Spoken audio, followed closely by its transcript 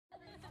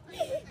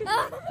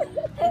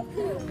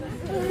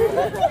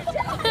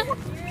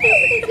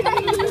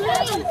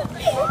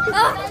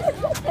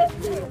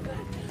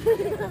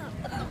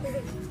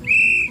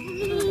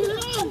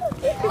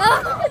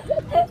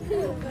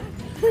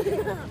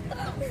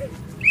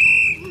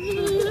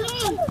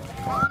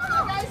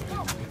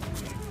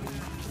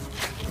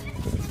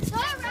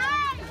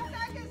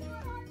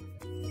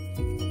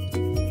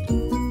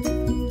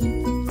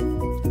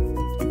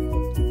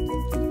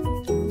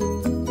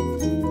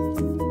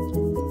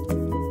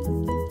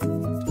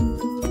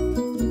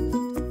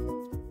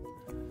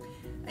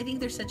I think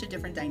there's such a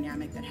different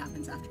dynamic that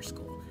happens after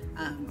school.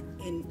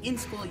 In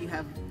school, you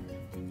have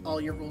all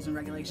your rules and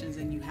regulations,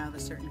 and you have a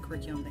certain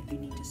curriculum that you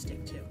need to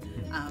stick to.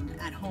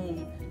 At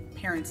home,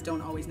 parents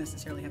don't always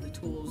necessarily have the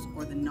tools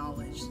or the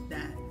knowledge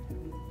that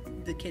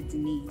the kids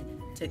need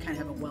to kind of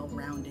have a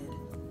well-rounded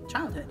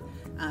childhood.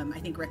 I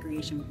think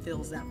recreation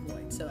fills that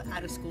void. So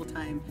out of school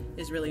time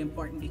is really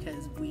important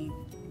because we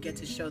get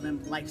to show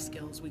them life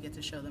skills, we get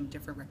to show them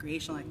different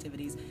recreational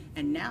activities,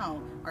 and now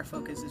our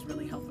focus is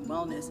really health and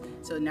wellness.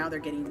 So now they're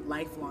getting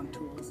lifelong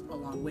tools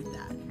along with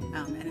that,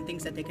 and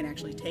things that they can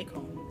actually take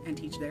home and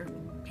teach their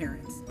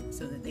parents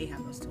so that they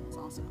have those tools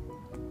also.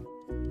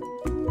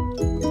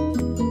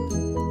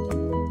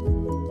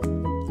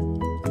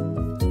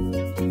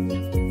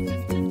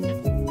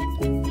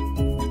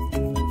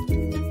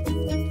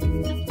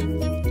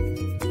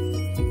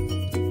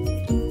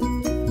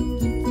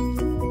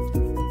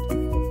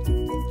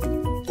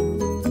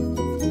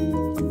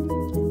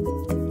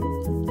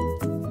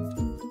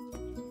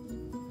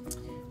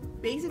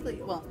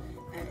 Basically, well,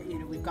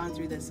 we've gone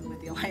through this with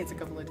the Alliance a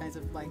couple of times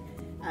of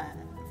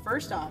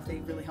first off, they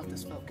really helped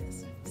us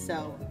focus.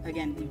 So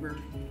again, we were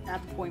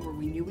at the point where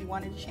we knew we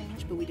wanted to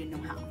change, but we didn't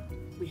know how.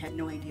 We had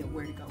no idea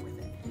where to go with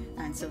it.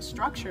 And so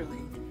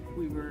structurally,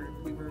 we were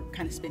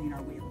kind of spinning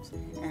our wheels.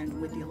 And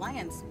with the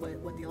Alliance,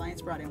 what the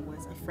Alliance brought in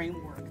was a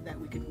framework that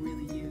we could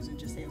really use and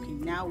just say, okay,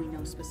 now we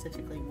know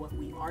specifically what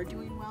we are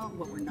doing well,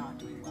 what we're not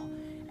doing well.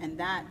 And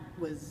that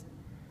was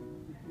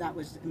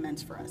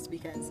immense for us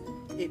because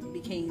it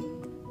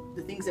became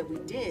the things that we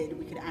did,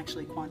 we could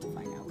actually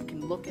quantify now. We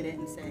can look at it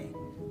and say,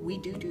 we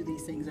do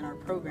these things in our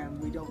program,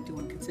 we don't do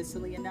them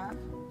consistently enough,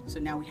 so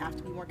now we have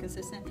to be more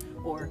consistent,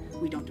 or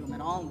we don't do them at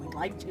all and we'd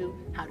like to,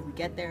 how do we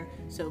get there?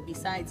 So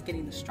besides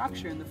getting the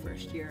structure in the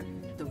first year,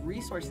 the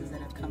resources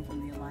that have come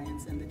from the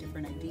Alliance and the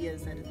different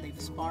ideas that they've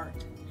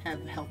sparked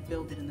have helped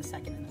build it in the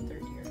second and the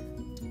third year.